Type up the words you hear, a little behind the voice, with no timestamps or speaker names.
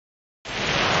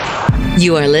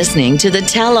You are listening to the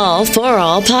Tell All for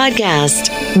All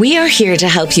podcast. We are here to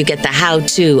help you get the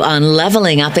how-to on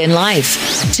leveling up in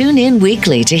life. Tune in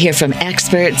weekly to hear from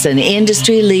experts and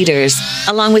industry leaders,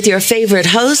 along with your favorite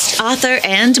host, author,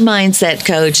 and mindset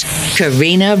coach,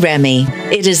 Karina Remy.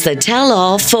 It is the Tell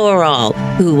All for All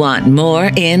who want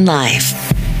more in life.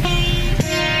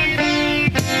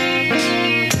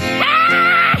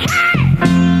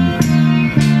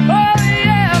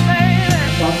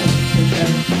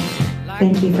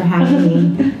 Thank you for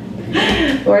having me.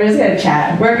 We're just going to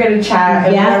chat. We're going to chat,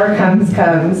 and whatever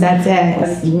comes. That's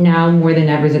it. Now more than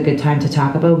ever is a good time to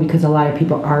talk about, because a lot of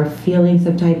people are feeling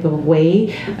some type of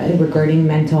way regarding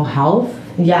mental health.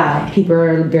 Yeah. People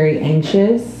are very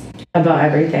anxious about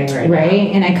everything right now.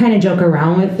 And I kind of joke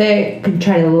around with it,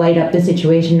 try to light up the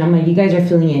situation. I'm like, you guys are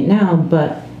feeling it now,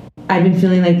 but I've been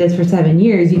feeling like this for 7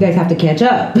 years. You guys have to catch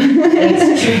up.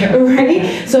 It's true.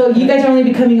 Right? So you guys are only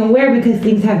becoming aware because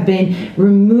things have been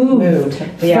removed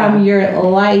from your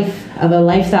life, of a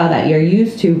lifestyle that you're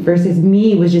used to, versus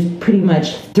me was just pretty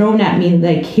much thrown at me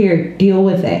like, here, deal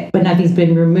with it. But nothing's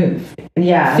been removed.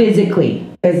 Yeah. Physically.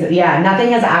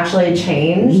 Nothing has actually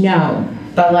changed. No.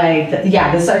 But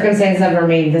the circumstances have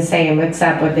remained the same,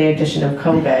 except with the addition of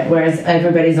COVID, whereas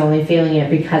everybody's only feeling it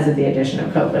because of the addition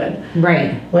of COVID.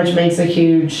 Right. Which makes a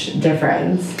huge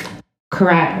difference.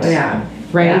 Correct. Yeah.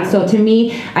 Right. Yeah. So to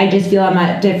me, I just feel I'm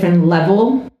at a different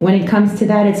level when it comes to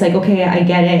that. It's like, okay, I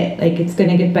get it. Like, it's going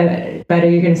to get better.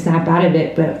 You're going to snap out of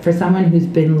it. But for someone who's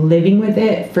been living with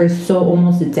it for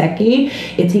almost a decade,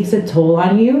 it takes a toll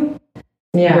on you.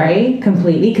 Yeah. Right?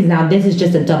 Completely. Because now this is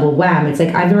just a double wham. It's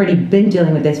like, I've already been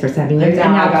dealing with this for 7 years.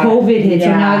 And now COVID hit. So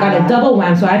now I got a double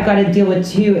wham. So I've got to deal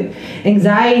with two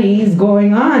anxieties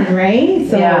going on. Right?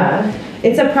 So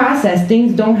it's a process.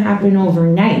 Things don't happen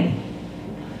overnight.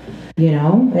 You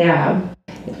know? Yeah.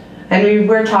 And we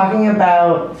were talking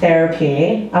about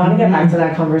therapy. I want to get back to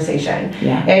that conversation.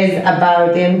 Yeah. Is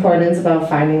about the importance about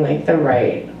finding the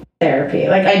right therapy.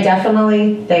 I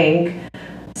definitely think,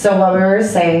 so what we were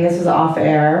saying, this was off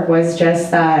air, was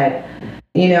just that,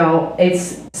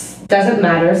 it doesn't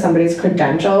matter somebody's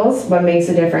credentials. What makes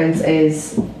a difference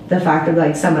is the fact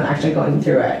of someone actually going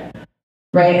through it,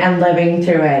 right? And living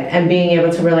through it and being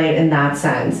able to relate in that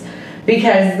sense.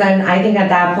 Because then I think at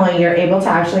that point you're able to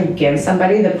actually give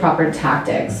somebody the proper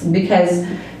tactics, because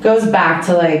it goes back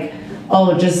to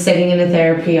just sitting in a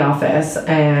therapy office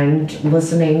and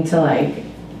listening to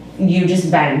you just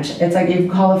vent. It's like you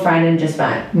call a friend and just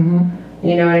vent. Mm-hmm.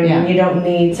 You know what I mean? Yeah. You don't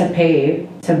need to pay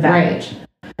to vent.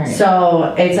 Right.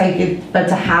 So it's but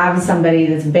to have somebody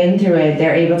that's been through it,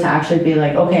 they're able to actually be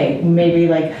okay, maybe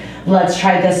let's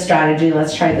try this strategy,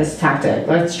 let's try this tactic,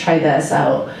 let's try this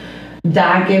out.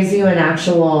 That gives you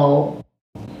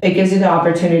it gives you the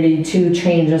opportunity to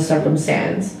change a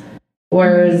circumstance.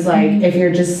 Whereas if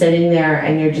you're just sitting there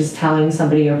and you're just telling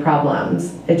somebody your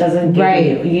problems, it doesn't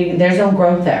give you, there's no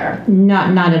growth there.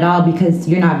 Not at all, because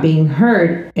you're not being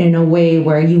heard in a way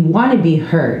where you want to be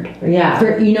heard. Yeah.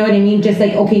 You know what I mean? Just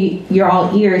okay, you're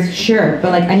all ears, sure,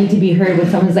 but I need to be heard when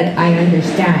someone's I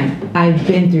understand. I've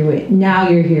been through it. Now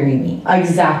you're hearing me.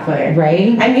 Exactly.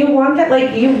 Right? And you want that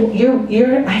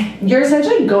you're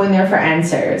essentially going there for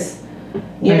answers.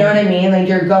 You know what I mean?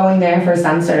 You're going there for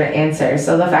some sort of answer.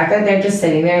 So the fact that they're just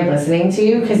sitting there listening to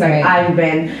you, because I've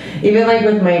been, even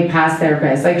with my past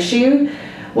therapist, she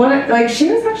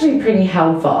was actually pretty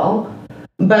helpful.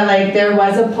 But there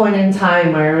was a point in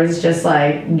time where it was just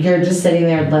you're just sitting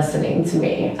there listening to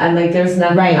me, and there's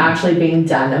nothing actually being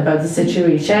done about the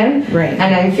situation. Right.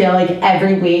 And I feel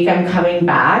every week I'm coming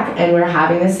back and we're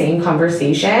having the same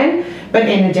conversation, but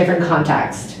in a different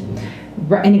context.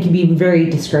 And it can be very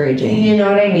discouraging. You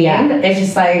know what I mean? Yeah. It's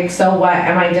just so what?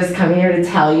 Am I just coming here to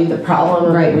tell you the problem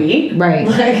of the week? Right.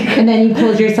 And then you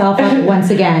close yourself up once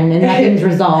again, and nothing's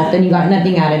resolved, and you got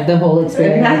nothing out of the whole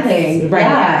experience. Nothing. Right.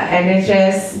 Yeah. And it's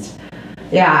just,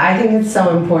 I think it's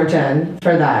so important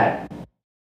for that.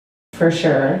 For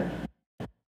sure.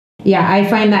 Yeah, I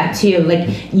find that too.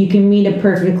 You can meet a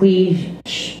perfectly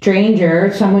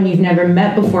stranger, someone you've never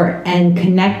met before, and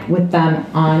connect with them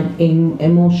on an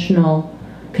emotional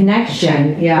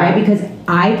connection. Yeah. Right? Because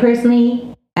I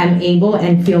personally am able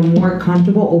and feel more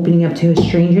comfortable opening up to a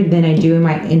stranger than I do in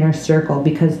my inner circle,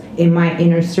 because in my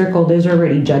inner circle, there's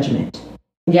already judgment.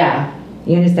 Yeah.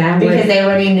 You understand? Because they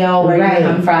already know where you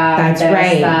come from. That's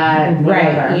right.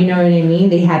 Right. You know what I mean?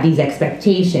 They have these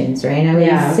expectations, right? And I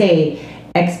always say,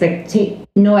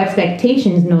 no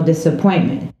expectations, no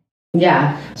disappointment.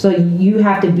 Yeah. So you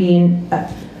have to be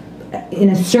in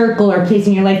a circle or place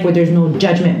in your life where there's no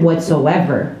judgment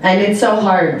whatsoever. And it's so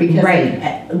hard because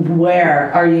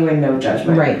where are you in no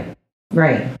judgment?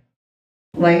 Right.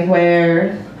 like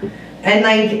where, and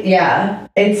like, yeah,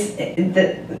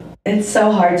 it's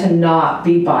so hard to not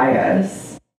be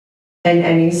biased in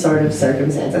any sort of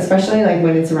circumstance, especially like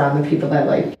when it's around the people that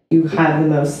like you have the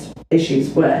most issues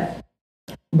with.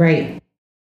 Right.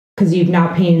 Because you've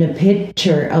not painted a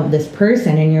picture of this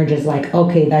person and you're just like,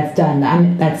 okay, that's done.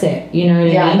 That's it. You know what I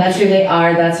mean? Yeah, that's who they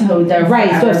are. That's who they're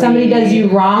right. So if somebody does you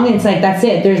wrong, it's like, that's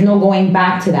it. There's no going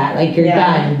back to that. Like, you're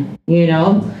done. You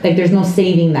know? Like, there's no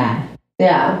saving that.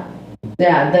 Yeah.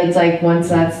 Yeah. That's like, once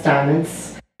that's done,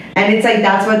 and it's like,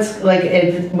 that's what's like,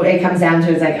 it comes down to,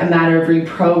 is like a matter of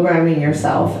reprogramming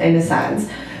yourself in a sense.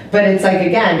 But it's like,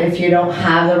 again, if you don't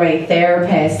have the right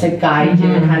therapist to guide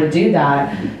you in how to do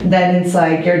that, then it's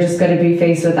like you're just going to be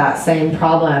faced with that same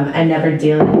problem and never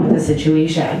dealing with the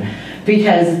situation,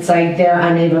 because it's like they're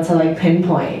unable to like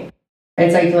pinpoint.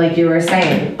 It's like you were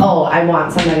saying, oh, I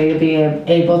want somebody to be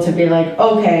able to be like,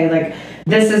 okay, like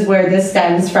this is where this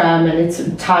stems from, and it's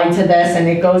tied to this, and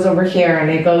it goes over here, and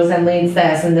it goes and leads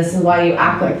this, and this is why you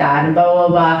act like that, and blah, blah,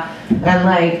 blah. And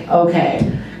like,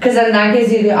 okay. Because then that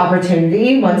gives you the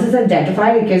opportunity, once it's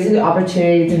identified, it gives you the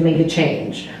opportunity to make a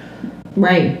change.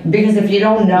 Right. Because if you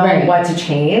don't know what to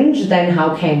change, then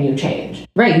how can you change?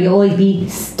 Right. You'll always be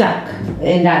stuck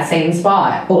in that same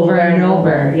spot. Over and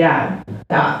over. Yeah.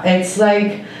 Yeah. It's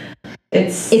like,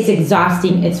 it's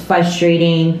exhausting. It's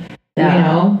frustrating. Yeah. You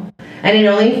know? And it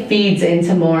only feeds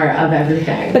into more of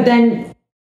everything. But then,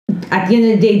 at the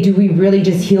end of the day, do we really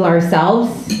just heal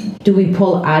ourselves? Do we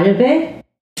pull out of it?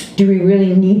 Do we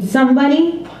really need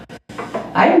somebody?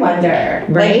 I wonder.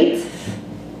 Right? Like,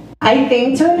 I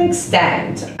think to an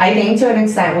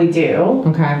extent we do.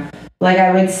 Okay. Like,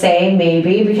 I would say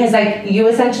maybe, because like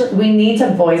we need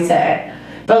to voice it.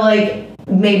 But like,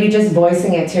 maybe just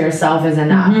voicing it to yourself is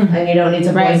enough. And you don't need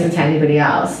to voice it to anybody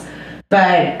else.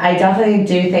 But I definitely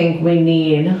do think we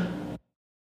need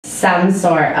some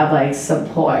sort of like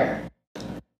support.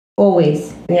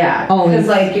 Always. Yeah. Because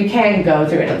like, you can't go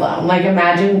through it alone. Like,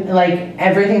 imagine like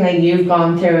everything that you've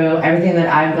gone through, everything that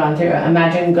I've gone through.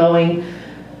 Imagine going,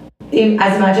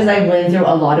 as much as I went through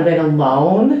a lot of it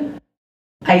alone,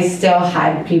 I still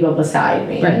had people beside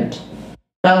me. Right.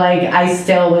 But like, I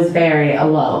still was very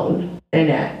alone in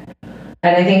it.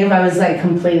 And I think if I was like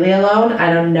completely alone,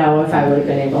 I don't know if I would have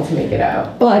been able to make it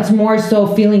out. Well, it's more so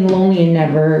feeling lonely and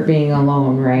never being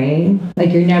alone, right?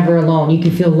 Like, you're never alone. You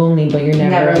can feel lonely, but you're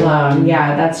never alone.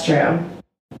 Yeah, that's true.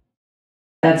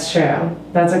 That's true.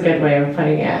 That's a good way of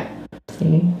putting it.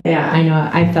 See? Yeah. I know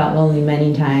I felt lonely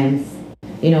many times.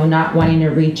 You know, not wanting to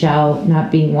reach out,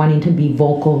 wanting to be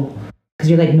vocal.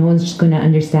 Because you're like, no one's just going to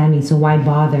understand me, so why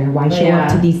bother? Why show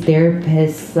up to these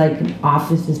therapists, like,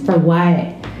 offices, for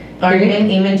what? Or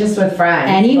even just with friends.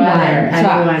 Anyone.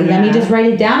 Let me just write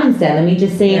it down instead. Let me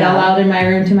just say it out loud in my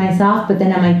room to myself. But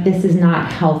then I'm like, this is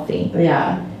not healthy.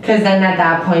 Yeah. Because then at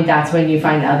that point, that's when you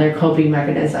find other coping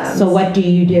mechanisms. So what do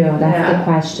you do? That's the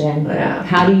question. Yeah.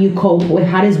 How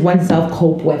does oneself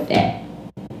cope with it?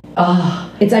 Oh.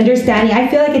 It's understanding. I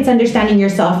feel like it's understanding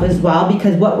yourself as well,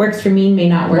 because what works for me may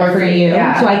not work for you.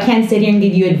 Yeah. So I can't sit here and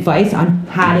give you advice on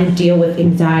how to deal with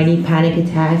anxiety, panic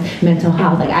attacks, mental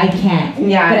health. Like, I can't.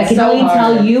 Yeah. But I can only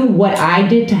tell you what I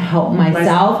did to help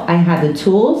myself. I have the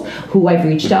tools, who I've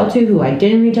reached out to, who I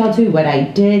didn't reach out to, what I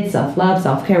did, self-love,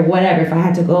 self-care, whatever. If I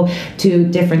had to go to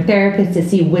different therapists to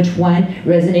see which one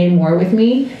resonated more with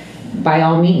me, by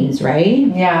all means, right?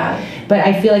 Yeah. But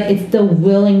I feel like it's the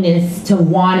willingness to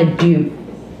want to do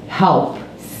help,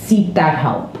 seek that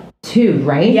help too,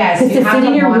 right? Yes. Because to sit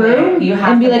in your room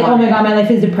and be like, oh my God, my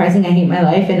life is depressing, I hate my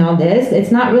life and all this,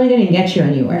 it's not really going to get you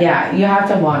anywhere. Yeah, you have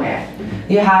to want it.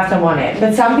 You have to want it.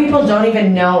 But some people don't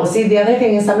even know. See, the other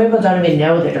thing is some people don't even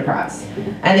know they're depressed.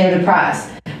 And they're depressed.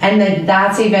 And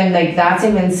that's even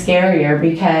scarier,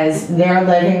 because they're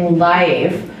living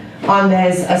life on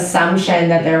this assumption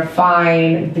that they're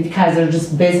fine because they're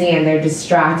just busy and they're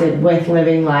distracted with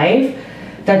living life,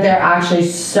 that they're actually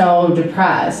so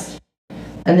depressed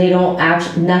and they don't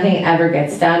nothing ever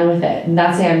gets done with it. And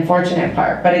that's the unfortunate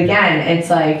part. But again, it's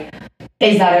like,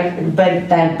 but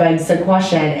that begs the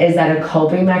question, is that a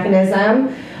coping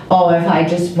mechanism? Oh, if I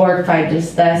just work, if I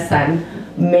just this, then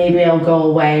maybe it'll go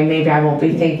away. Maybe I won't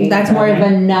be thinking. That's more of a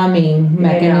numbing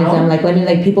mechanism.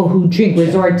 Like people who drink,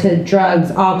 resort to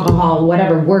drugs, alcohol,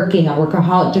 whatever, working, a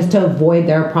workaholic, just to avoid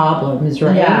their problems,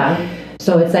 right? Yeah.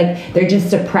 So it's like they're just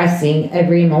suppressing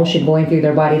every emotion going through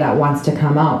their body that wants to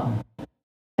come out.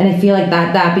 And I feel like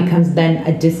that becomes then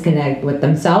a disconnect with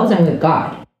themselves and with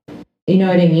God. You know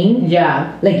what I mean?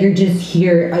 Yeah. Like, you're just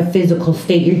here, a physical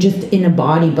state. You're just in a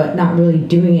body, but not really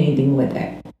doing anything with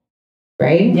it.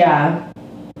 Right? Yeah.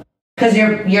 Because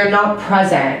you're not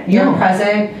present. You're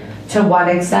present to one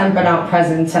extent, but not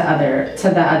present to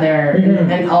the other,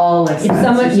 and all extents. If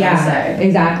someone,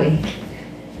 exactly.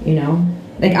 You know,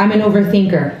 like I'm an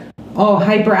overthinker. Oh,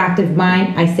 hyperactive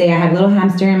mind. I say I have a little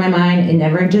hamster in my mind. It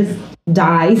never just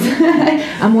dies.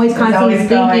 I'm always constantly thinking.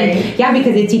 Going. Yeah,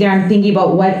 because it's either I'm thinking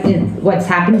about what's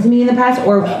happened to me in the past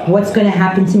or what's going to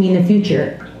happen to me in the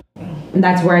future. And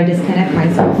that's where I disconnect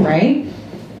myself, right?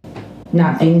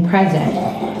 Not being present.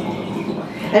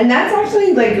 And that's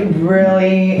actually like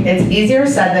really, it's easier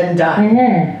said than done.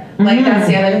 Like that's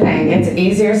the other thing. It's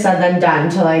easier said than done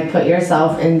to like put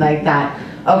yourself in like that,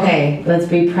 okay, let's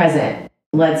be present.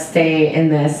 Let's stay in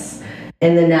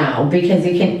the now, because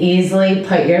you can easily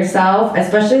put yourself,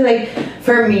 especially like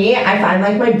for me, I find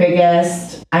like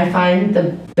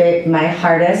my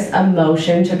hardest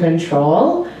emotion to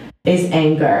control is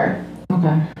anger.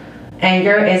 Okay.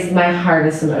 Anger is my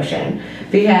hardest emotion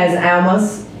because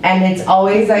and it's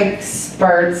always like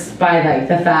spurts by like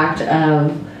the fact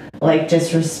of like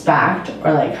disrespect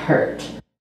or like hurt.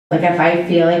 Like if I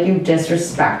feel like you've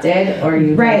disrespected or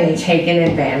you've like, taken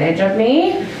advantage of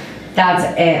me, that's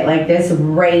it. Like this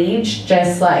rage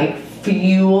just like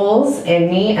fuels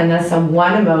in me, and that's the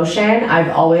one emotion I've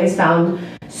always found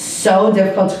so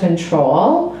difficult to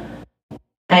control.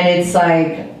 And it's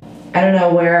like, I don't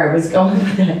know where I was going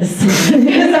with this.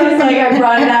 Because I was like, I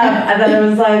brought it up, and then it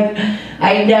was like,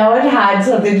 I know it had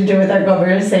something to do with our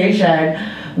conversation,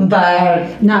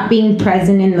 but not being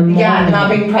present in the moment. Yeah, not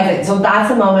being present. So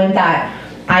that's a moment that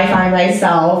I find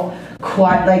myself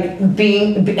quite like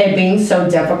being so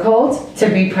difficult to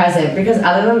be present, because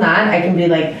other than that, I can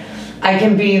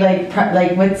be like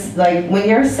what's like when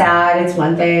you're sad, it's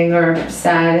one thing, or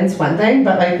sad, it's one thing,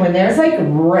 but like when there's like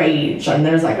rage and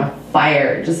there's like a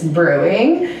fire just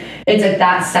brewing, it's like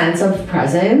that sense of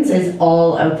presence is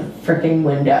all out the freaking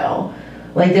window.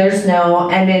 Like there's no,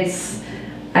 and it's,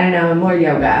 I don't know, more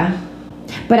yoga.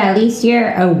 But at least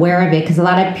you're aware of it, because a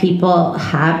lot of people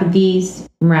have these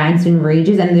rants and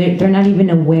rages and they're not even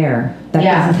aware that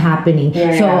this is happening.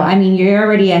 I mean, you're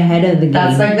already ahead of the game.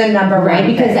 That's like the number one right?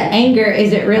 Because the anger,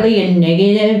 is it really a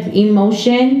negative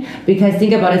emotion? Because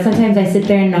think about it, sometimes I sit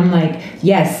there and I'm like,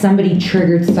 yes, somebody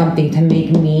triggered something to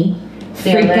make me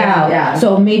freak out. Yeah.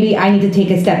 So maybe I need to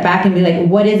take a step back and be like,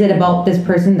 what is it about this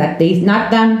person that not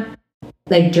them,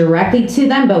 like directly to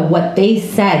them, but what they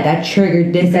said that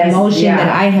triggered this emotion that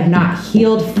I have not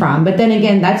healed from. But then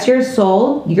again, that's your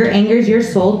soul. Your anger is your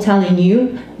soul telling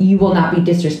you will not be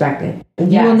disrespected.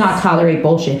 Yes. You will not tolerate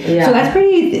bullshit. Yeah. So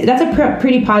that's a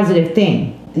pretty positive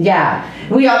thing. Yeah.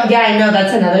 I know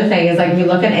that's another thing, is like we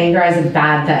look at anger as a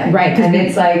bad thing. Right. And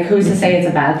it's like, who's to say it's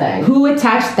a bad thing? Who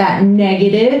attached that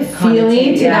negative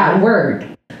feeling to that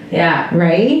word? Yeah.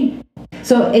 Right?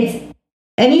 So it's,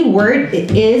 any word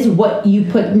is what you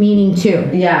put meaning to.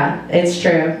 Yeah, it's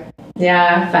true.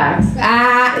 Yeah, facts.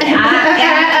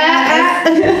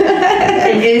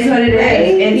 It is what it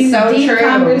is. It's so deep true.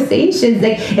 Conversations,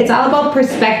 like it's all about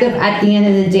perspective. At the end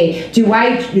of the day, do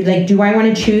I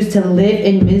want to choose to live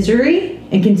in misery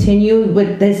and continue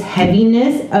with this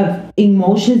heaviness of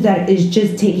emotions that is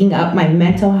just taking up my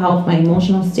mental health, my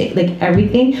emotional state, like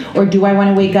everything, or do I want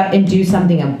to wake up and do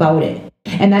something about it?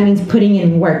 And that means putting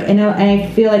in work. And I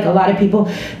feel like a lot of people,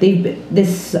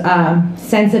 this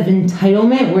sense of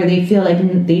entitlement where they feel like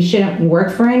they shouldn't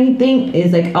work for anything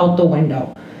is like out the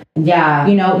window. Yeah.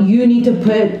 You know, you need to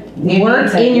put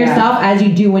work in yourself as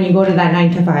you do when you go to that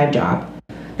 9-to-5 job.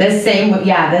 The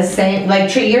same, like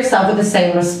treat yourself with the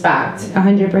same respect.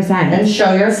 100%. And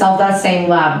show yourself that same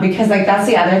love, because like that's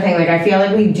the other thing. Like I feel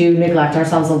like we do neglect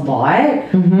ourselves a lot.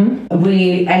 Mm-hmm.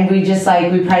 We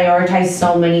prioritize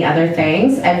so many other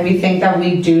things, and we think that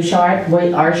we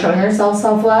are showing ourselves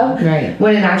self-love. Right.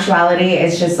 When in actuality,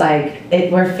 it's just like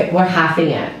we're halving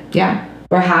it. Yeah.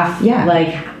 We're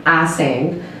like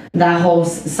assing that whole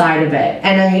side of it.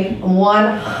 And I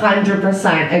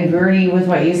 100% agree with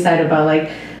what you said about like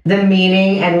the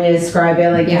meaning, and we describe it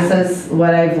like this is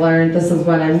what I've learned, this is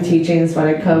what I'm teaching, this is what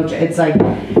I coach. It's like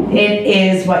it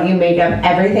is what you make up.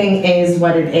 Everything is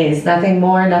what it is, nothing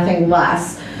more, nothing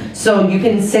less. So you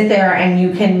can sit there and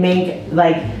you can make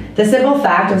like the simple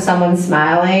fact of someone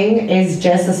smiling is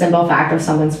just the simple fact of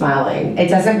someone smiling. It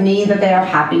doesn't mean that they are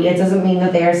happy. It doesn't mean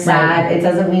that they are sad. Right. It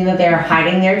doesn't mean that they are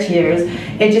hiding their tears.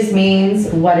 It just means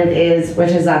what it is,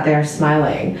 which is that they're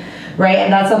smiling, right?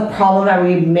 And that's a problem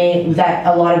that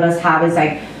a lot of us have, is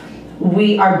like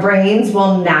our brains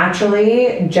will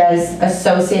naturally just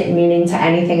associate meaning to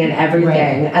anything and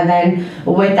everything. Right. And then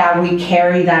with that, we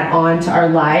carry that on to our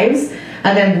lives.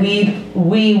 and then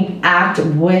we act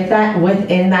with that,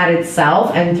 within that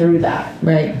itself and through that.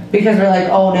 Right. Because we're like,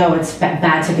 oh no, it's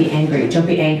bad to be angry. Don't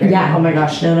be angry. Yeah. Oh my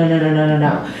gosh, no.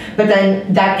 But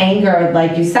then that anger,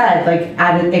 like you said, like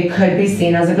it could be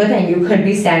seen as a good thing. You could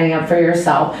be standing up for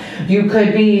yourself. You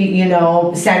could be,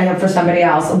 standing up for somebody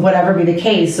else, whatever be the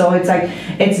case. So it's like,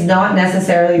 it's not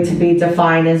necessarily to be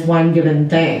defined as one given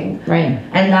thing. Right.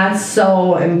 And that's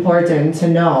so important to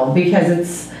know,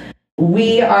 because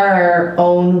we are our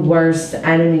own worst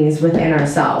enemies within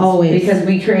ourselves. Always. Because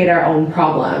we create our own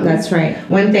problems. That's right.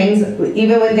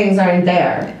 Even when things aren't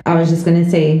there. I was just going to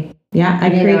say,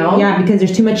 because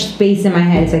there's too much space in my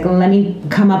head. It's like, let me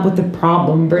come up with a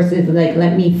problem versus like,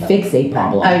 let me fix a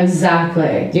problem.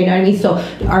 Exactly. You know what I mean?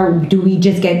 So do we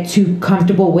just get too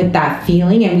comfortable with that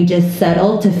feeling and we just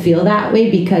settle to feel that way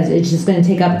because it's just going to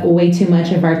take up way too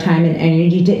much of our time and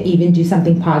energy to even do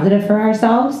something positive for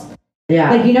ourselves? Yeah.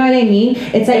 Like, you know what I mean?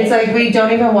 It's like we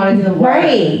don't even want to do the work.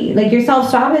 Right. Like, you're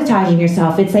self-sabotaging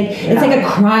yourself. It's like it's like a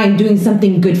crime doing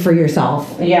something good for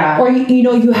yourself. Yeah. Or,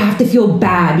 you have to feel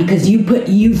bad because you put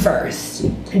you first.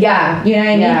 Yeah. You know what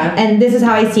I mean? Yeah. And this is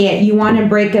how I see it. You want to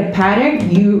break a pattern,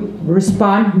 you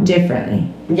respond differently.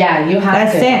 Yeah, you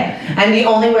have to. That's it. And the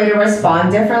only way to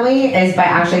respond differently is by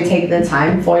actually taking the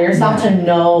time for yourself to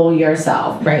know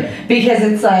yourself. Right. Because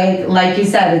it's like you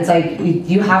said, it's like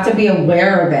you have to be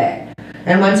aware of it.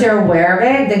 And once you're aware of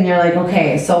it, then you're like,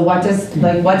 okay, so what does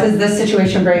this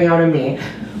situation bring out of me?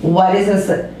 What is this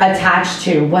attached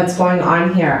to? What's going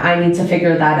on here? I need to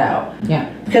figure that out.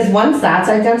 Yeah. Because once that's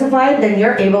identified, then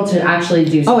you're able to actually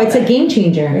do something. Oh, it's a game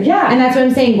changer. Yeah. And that's what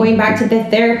I'm saying. Going back to the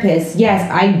therapist, yes,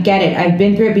 I get it. I've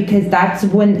been through it because that's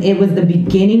when it was the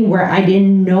beginning where I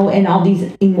didn't know and all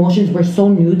these emotions were so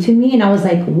new to me. And I was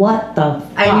like, what the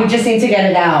fuck? And you just need to get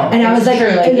it out. And I was like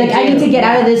I need to get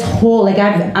out of this hole. Like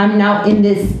I'm now in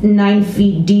this 9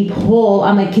 feet deep hole.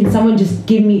 I'm like, can someone just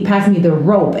pass me the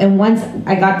rope? And once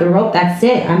I got the rope, that's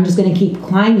it. I'm just going to keep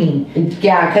climbing.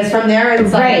 Yeah, because from there,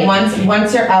 it's like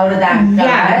once you're out of that gut.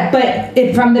 Yeah,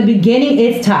 but from the beginning,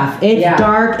 it's tough. It's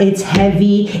dark. It's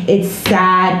heavy. It's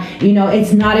sad.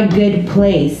 It's not a good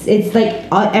place. It's like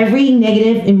every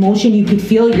negative emotion you could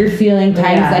feel, you're feeling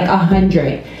times like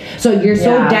 100. So you're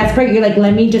so desperate. You're like,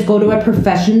 let me just go to a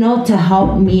professional to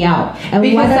help me out. And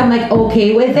once I'm like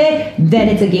okay with it, then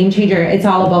it's a game changer. It's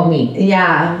all about me.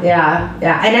 Yeah.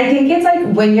 And I think it's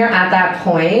like when you're at that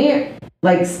point,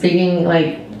 like speaking,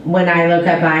 like when I look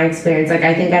at my experience, like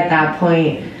I think at that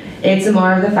point, it's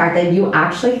more of the fact that you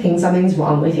actually think something's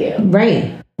wrong with you.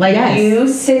 Right. Like you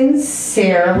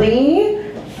sincerely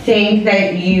think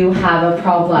that you have a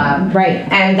problem. Right.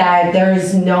 And that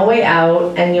there's no way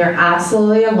out and you're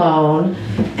absolutely alone.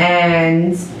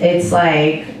 And it's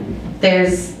like,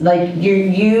 there's like,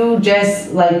 you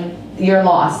just like, you're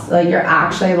lost. Like you're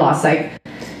actually lost. Like,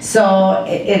 so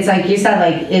it's like you said,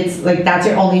 like, it's like, that's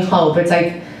your only hope. It's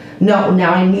like, no,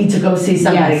 now I need to go see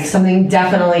somebody. Yes. Something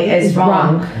definitely is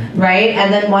wrong. Right?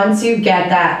 And then once you get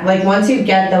that, like once you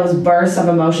get those bursts of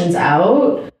emotions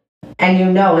out,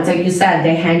 and it's like you said,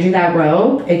 they hand you that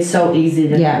rope, it's so easy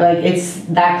to, like, it's,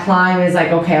 that climb is like,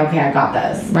 okay, I got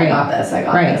this. Right. I got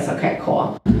this. Okay,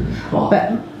 cool.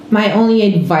 But my only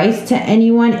advice to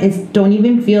anyone is don't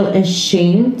even feel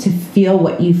ashamed to feel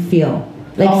what you feel.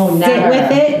 Like, sit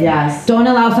with it. Yes. Don't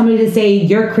allow somebody to say,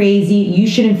 you're crazy, you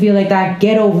shouldn't feel like that,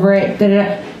 get over it.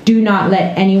 Do not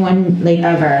let anyone, like,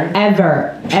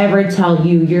 ever tell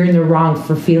you you're in the wrong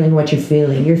for feeling what you're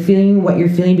feeling. You're feeling what you're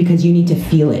feeling because you need to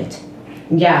feel it.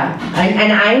 Yeah.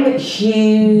 And I'm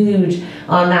huge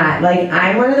on that. Like,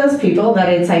 I'm one of those people that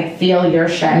it's like, feel your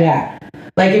shit. Yeah.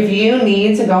 Like, if you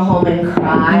need to go home and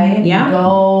cry,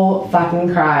 go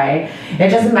fucking cry. It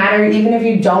doesn't matter, even if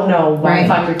you don't know why the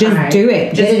fuck you're crying. Just do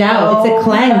it. Get it out. It's a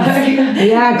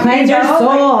cleanse. Cleanse your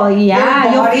soul.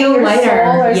 Like, you'll feel lighter.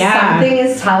 Soul or something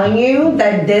is telling you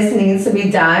that this needs to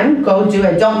be done. Go do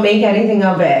it. Don't make anything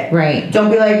of it. Right.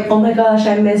 Don't be like, oh my gosh,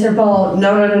 I'm miserable.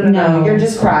 No. You're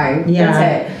just crying. Yeah.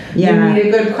 That's it. Yeah. You need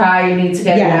a good cry. You need to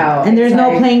get it out. And there's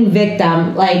no playing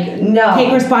victim. Like, no.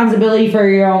 Take responsibility for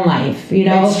your own life.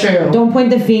 It's true. Don't point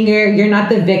the finger. You're not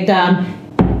the victim.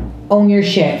 Own your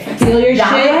shit. Feel your shit.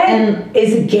 And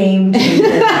is a game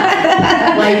changer.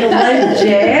 Like,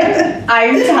 legit.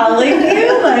 I'm telling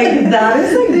you, like, that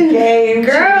is a game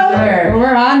changer. Girl,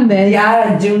 we're on this.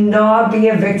 Yeah, do not be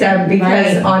a victim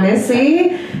because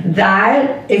honestly,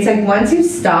 that it's like once you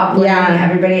stop looking at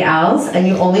everybody else and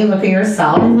you only look at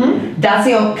yourself, that's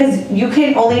the only, because you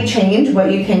can only change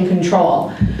what you can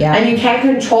control, and you can't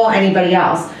control anybody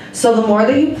else. So the more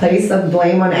that you place the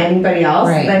blame on anybody else,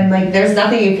 then like there's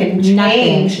nothing you can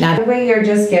change. Nothing. You're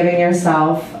just giving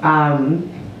yourself an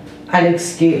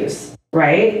excuse.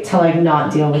 right, to like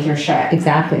not deal with your shit.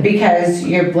 Exactly. Because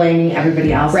you're blaming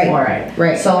everybody else for it.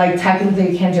 Right. So like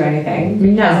technically you can't do anything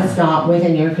because it's not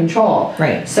within your control.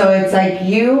 Right. So it's like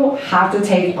you have to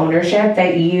take ownership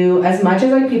that you, as much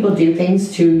as like people do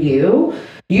things to you,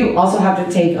 you also have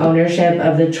to take ownership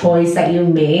of the choice that you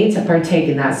made to partake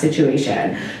in that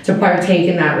situation, to partake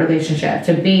in that relationship,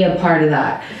 to be a part of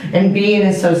that, and be in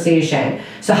association.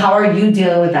 So how are you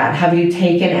dealing with that? Have you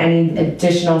taken any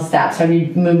additional steps? Have you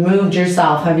moved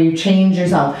yourself? Have you changed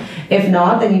yourself? If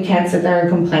not, then you can't sit there and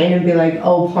complain and be like,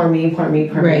 oh, poor me.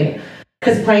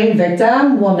 Because playing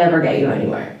victim will never get you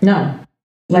anywhere. No.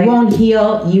 You won't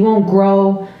heal. You won't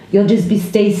grow. You'll just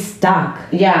stay stuck.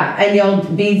 Yeah, and you'll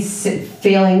be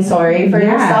feeling sorry for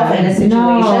yourself in a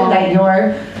situation that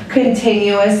you're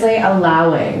continuously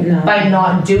allowing by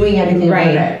not doing anything about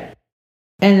it.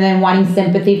 And then wanting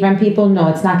sympathy from people? No,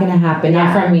 it's not going to happen.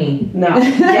 Not from me. No.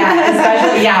 Yeah,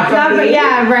 especially, from me.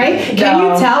 Yeah, right? No. Can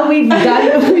you tell we've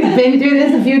been through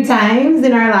this a few times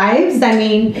in our lives? I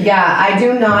mean... Yeah, I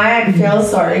do not feel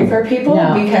sorry for people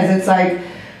because it's like,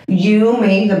 you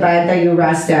make the bed that you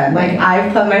rest in. Like,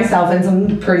 I've put myself in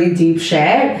some pretty deep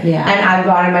shit. Yeah. And I've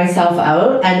gotten myself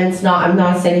out. And I'm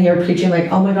not sitting here preaching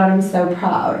like, oh my God, I'm so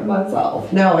proud of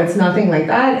myself. No, it's nothing like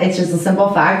that. It's just a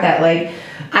simple fact that, like,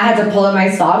 I had to pull up my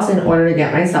socks in order to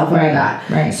get myself out of that.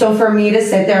 Right. So for me to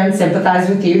sit there and sympathize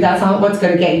with you, that's not what's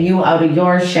going to get you out of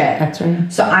your shit. That's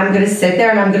right. So I'm going to sit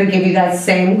there and I'm going to give you that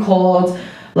same cold,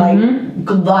 like,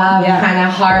 love, kind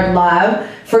of hard love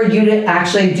for you to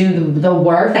actually do the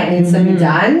work that needs to be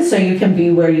done so you can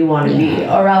be where you want to be.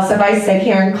 Or else if I sit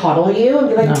here and cuddle you and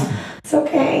be like, it's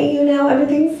okay,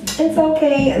 it's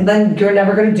okay, then you're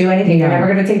never going to do anything. You're never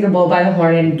going to take the bull by the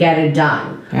horn and get it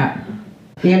done. Yeah.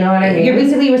 You know what I mean? You're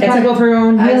basically responsible for your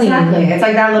own healing. Exactly. It's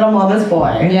like that little mama's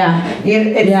boy. Yeah.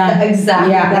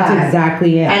 Exactly that. That's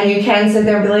exactly it. And you can't sit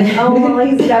there and be like, oh, well,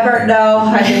 he's never... No,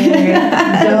 honey.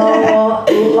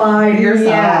 Don't lie to yourself.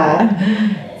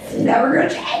 Yeah. It's never going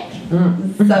to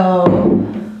change. So...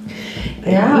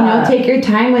 Yeah. Take your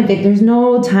time with it. There's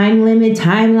no time limit,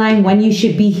 timeline, when you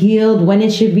should be healed, when it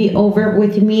should be over.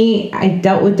 With me, I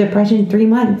dealt with depression 3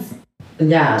 months.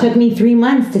 Yeah. It took me 3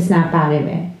 months to snap out of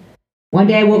it. One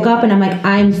day I woke up and I'm like,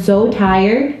 I'm so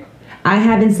tired. I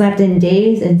haven't slept in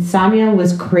days. Insomnia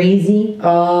was crazy.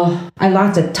 I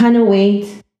lost a ton of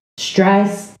weight,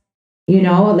 stress,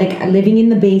 like living in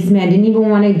the basement. I didn't even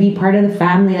want to be part of the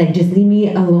family. Like, just leave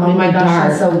me alone in the dark. Oh my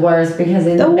gosh, that's the worst because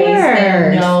in the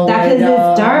basement, because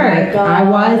it's dark. I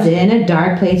was in a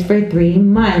dark place for 3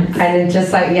 months. And it's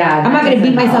just like, I'm not going to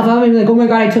beat myself up and be like, oh my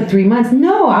God, I took 3 months.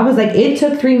 No, I was like, it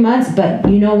took 3 months, but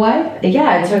you know what?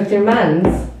 Yeah, it took 3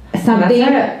 months. Something,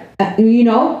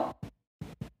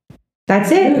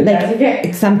 that's it. That's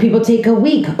okay. Some people take a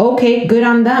week. Okay, good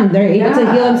on them. They're able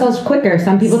to heal themselves quicker.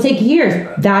 Some people take years.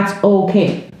 That's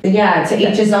okay. Yeah, to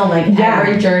each his own. Like,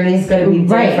 every journey is going to be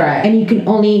different. And you can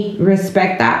only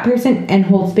respect that person and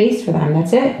hold space for them.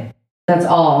 That's it. That's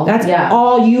all. That's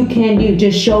all you can do.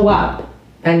 Just show up.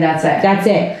 And that's it. That's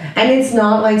it. And it's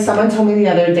not like someone told me the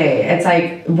other day. It's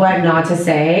like, what not to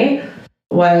say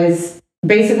was...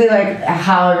 Basically, like,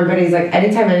 how everybody's like,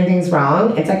 anytime anything's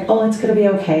wrong, it's like, oh, it's gonna be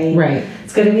okay. Right.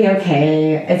 It's gonna be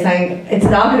okay. It's like, it's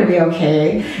not gonna be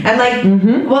okay. And like,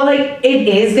 well, like, it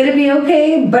is gonna be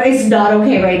okay, but it's not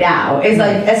okay right now. It's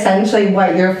like essentially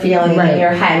what you're feeling in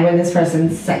your head when this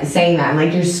person's saying that. And,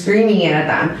 like, you're screaming it at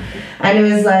them. And it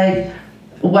was like,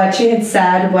 what she had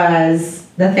said was,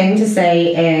 the thing to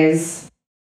say is,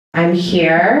 I'm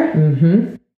here.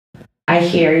 I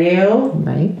hear you.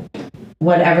 Right.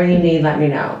 Whatever you need, let me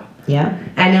know. Yeah.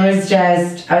 And it was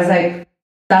just, I was like,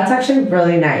 that's actually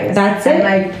really nice. That's and it.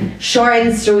 Like, short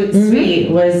and sweet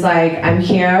was like, I'm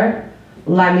here,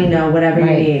 let me know whatever you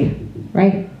need.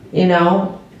 Right.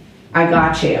 I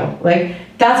got you. Like,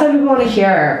 that's what people want to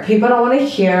hear. People don't want to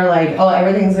hear, like, oh,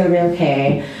 everything's going to be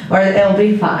okay. Or it'll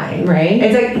be fine. Right.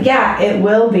 It's like, yeah, it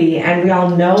will be. And we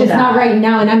all know just not right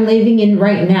now. And I'm living in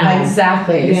right now.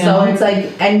 Exactly. So it's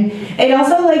like, and it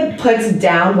also, like, puts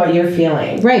down what you're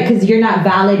feeling. Right. Because you're not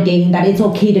validating that it's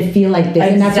okay to feel like this.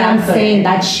 Exactly. And that's what I'm saying.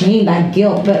 That shame, that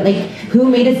guilt. But, like, who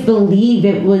made us believe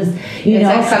it was, it's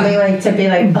like something like to be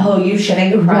like, oh, you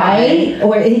shouldn't cry. Right.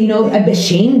 Or,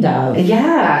 ashamed of.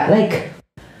 Yeah. Like,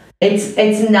 it's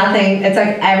nothing. It's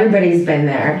like everybody's been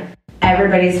there.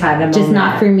 everybody's had a moment. Just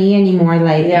not for me anymore.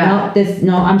 Like,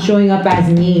 no, I'm showing up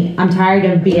as me. I'm tired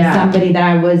of being somebody that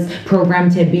I was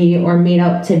programmed to be or made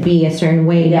up to be a certain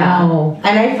way. No.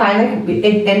 And I find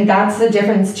like, and that's the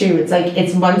difference too. It's like,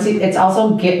 it's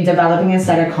also developing a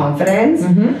set of confidence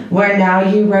where now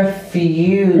you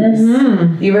refuse.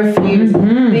 You refuse.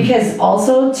 Because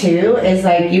also too, is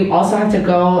like, you also have to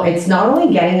go, it's not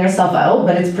only getting yourself out,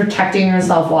 but it's protecting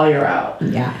yourself while you're out.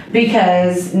 Yeah.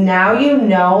 Because now you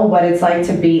know what it's like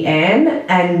to be in,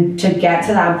 and to get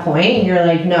to that point, you're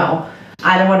like, no,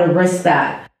 I don't want to risk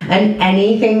that. And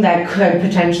anything that could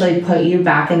potentially put you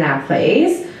back in that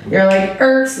place, you're like,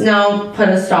 no, put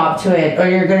a stop to it. Or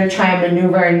you're going to try and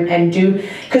maneuver and do,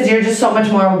 because you're just so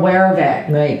much more aware of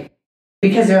it. Right.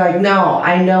 Because you're like, no,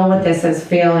 I know what this is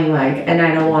feeling like, and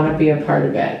I don't want to be a part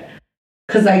of it.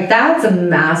 Because, like, that's a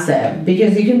massive,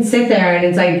 because you can sit there and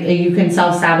it's like, you can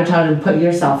self-sabotage and put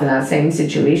yourself in that same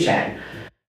situation.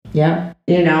 Yeah.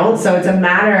 You know? So it's a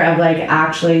matter of, like,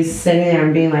 actually sitting there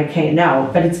and being like, hey, no.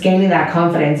 But it's gaining that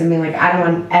confidence and being like, I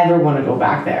don't ever want to go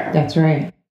back there. That's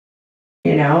right.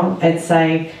 You know? It's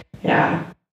like, yeah.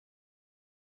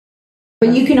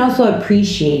 But you can also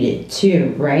appreciate it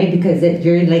too, right? Because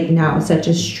you're like now such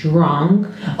a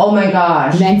strong. Oh my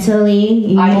gosh.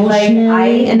 Mentally,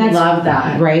 emotionally, and that's love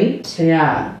that. Right?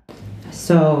 Yeah.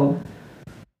 So.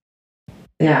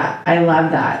 Yeah, I love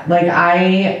that. Like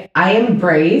I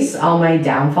embrace all my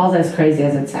downfalls, as crazy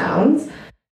as it sounds,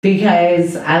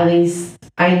 because at least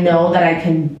I know that I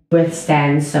can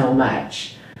withstand so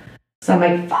much. So I'm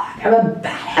like, fuck, I'm a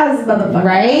badass motherfucker.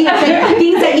 Right? Like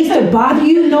things that used to bother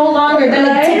you no longer. They're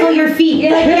like tickle your feet.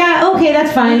 You're like, yeah, okay,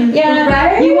 that's fine. Yeah.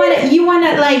 Right? You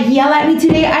wanna like yell at me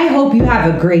today? I hope you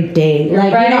have a great day.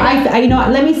 Like, you know,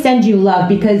 let me send you love,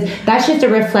 because that's just a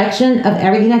reflection of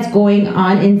everything that's going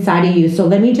on inside of you. So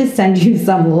let me just send you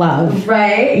some love.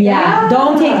 Right? Yeah.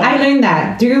 I learned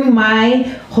that through my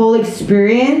whole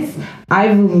experience.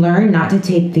 I've learned not to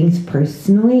take things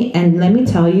personally, and let me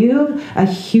tell you, a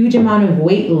huge amount of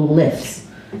weight lifts.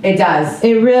 It does.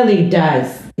 It really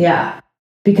does. Yeah.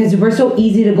 Because we're so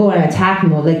easy to go in attack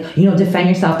mode, like, you know, defend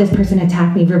yourself. This person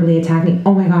attacked me, verbally attacked me.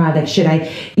 Oh my God, like, should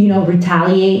I, you know,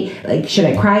 retaliate? Like, should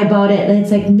I cry about it? And it's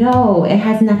like, no, it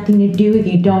has nothing to do with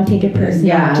you. Don't take it personally.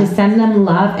 Yeah. Just send them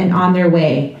love and on their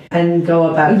way. And go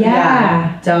about it.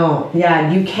 Yeah. Don't. Yeah,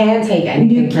 you can't take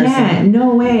anything personally. You can't.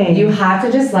 No way. You have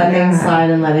to just let things slide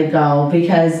and let it go,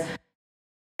 because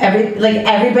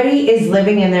everybody is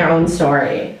living in their own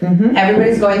story.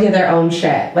 Everybody's going through their own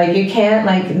shit. Like, you can't,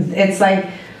 like, it's like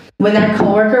when that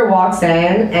coworker walks in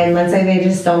and let's say they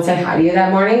just don't say hi to you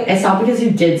that morning, it's not because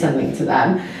you did something to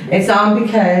them. It's not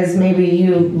because maybe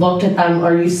you looked at them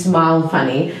or you smiled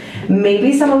funny.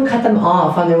 Maybe someone cut them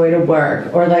off on their way to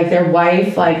work, or like their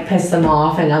wife like pissed them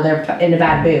off and now they're in a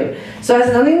bad mood. So it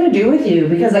has nothing to do with you,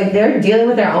 because like they're dealing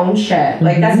with their own shit.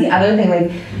 Like that's the other thing.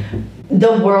 Like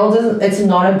the world it's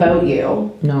not about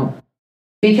you. No.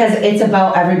 Because it's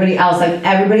about everybody else. Like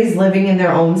everybody's living in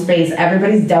their own space.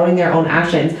 Everybody's doubting their own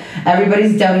actions.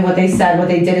 Everybody's doubting what they said, what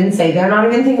they didn't say. They're not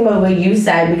even thinking about what you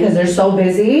said, because they're so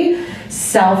busy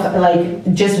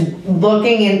just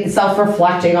looking and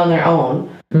self-reflecting on their own.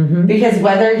 Because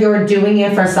whether you're doing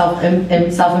it for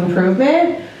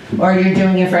self-improvement or you're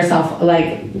doing it for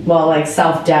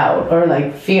self-doubt or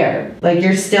like fear, like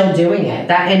you're still doing it.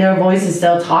 That inner voice is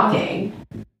still talking.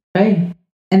 Right.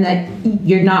 And that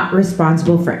you're not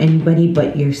responsible for anybody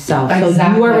but yourself. Exactly.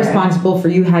 So you are responsible for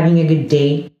you having a good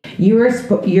day. You're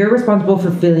responsible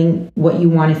for feeling what you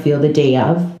want to feel the day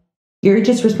of. You're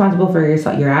just responsible for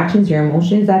yourself, your actions, your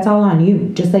emotions. That's all on you.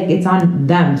 Just like it's on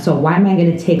them. So why am I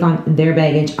going to take on their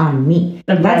baggage on me?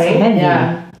 That's heavy.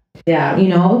 Yeah. You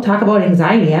know, talk about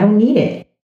anxiety. I don't need it.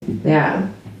 Yeah.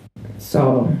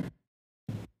 So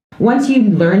once you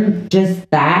learn just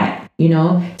that, you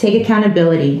know, take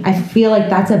accountability. I feel like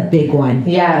that's a big one.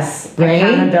 Yes. Right?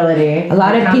 Accountability. A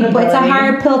lot of people, it's a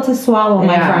hard pill to swallow,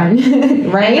 my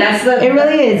friend. Right? It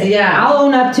really is. Yeah. I'll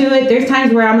own up to it. There's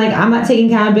times where I'm like, I'm not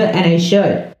taking accountability, and I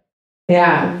should.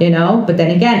 Yeah. You know? But then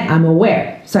again, I'm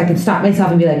aware. So I can stop myself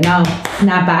and be like, no,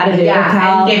 snap out of it.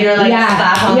 Yeah. And give your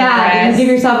slap on the and give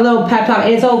yourself a little pep talk.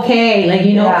 It's okay. Like,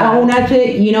 you know, own up to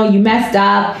it. You know, you messed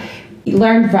up.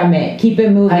 Learn from it. Keep it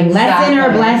moving. Exactly.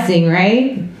 Lesson or blessing,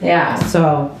 right? Yeah.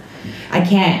 So I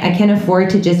can't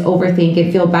afford to just overthink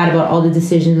and feel bad about all the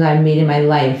decisions I've made in my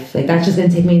life. Like that's just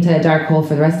gonna take me into a dark hole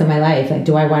for the rest of my life. Like,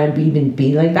 do I want to even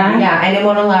be like that? Yeah, and it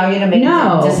won't allow you to make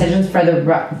decisions for the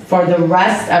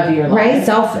rest of your life. Right?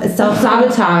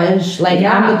 Self-sabotage. Like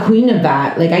I'm the queen of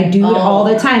that. Like I do it all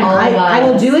the time. I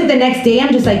will do it the next day.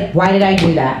 I'm just like, why did I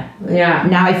do that? Yeah.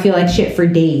 Now I feel like shit for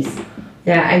days.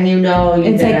 Yeah, and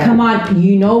it's like, come on,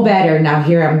 you know better. Now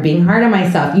here I'm being hard on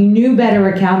myself. You knew better,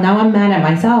 Raquel. Now I'm mad at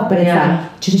myself. But it's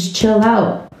like, just chill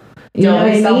out. You know what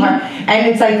I mean? Hard. And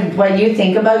it's like, what you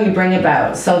think about, you bring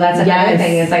about. So that's another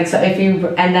thing. It's like, so if you,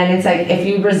 and then it's like, if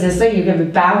you resist it, you give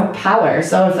it power.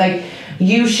 So it's like,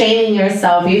 you shaming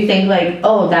yourself, you think like,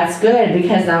 oh, that's good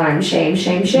because now I'm shame.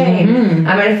 I'm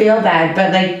gonna feel bad.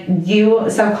 But like, you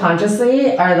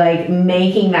subconsciously are like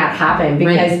making that happen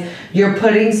because you're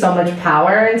putting so much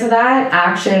power into that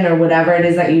action or whatever it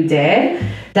is that you did,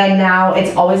 that now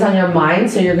it's always on your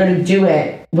mind. So you're gonna do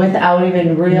it without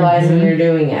even realizing you're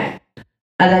doing it.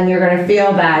 And then you're gonna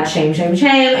feel bad, shame,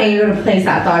 and you're gonna place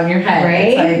that thought in your head.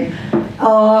 Right? It's like,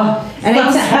 oh, and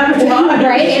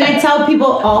and I tell people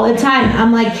all the time,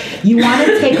 I'm like, you want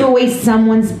to take away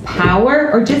someone's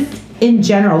power, or just in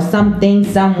general, something,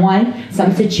 someone,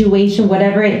 some situation,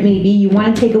 whatever it may be, you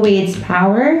want to take away its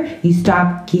power, you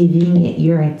stop giving it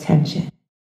your attention.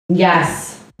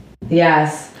 Yes.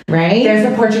 Right? There's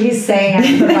a Portuguese saying,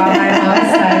 I forgot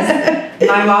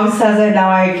my mom says it,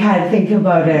 now I can't think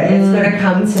about it. It's gonna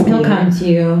come to me. It'll come to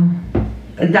you.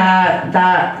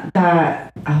 That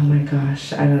oh my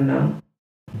gosh, I don't know.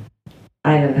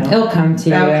 It'll come to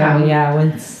you. Yeah,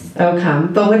 it'll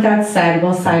come. But with that said,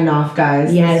 we'll sign off,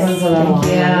 guys. Yes. This was a little long.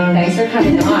 Thanks for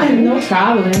coming on. No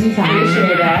problem.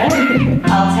 Appreciate it.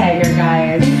 I'll tag her,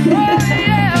 guys.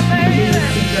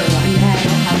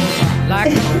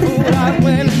 Like a fool, I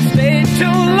went and stayed too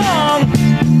long.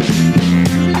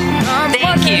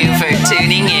 Thank you for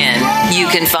tuning in. You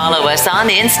can follow us on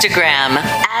Instagram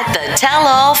at the Tell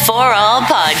All For All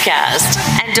Podcast.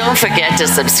 And don't forget to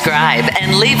subscribe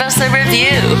and leave us a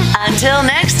review. Until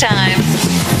next time.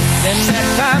 Then that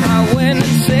time I went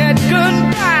and said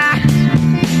goodbye.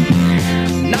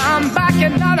 Now I'm back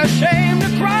and not ashamed to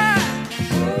cry.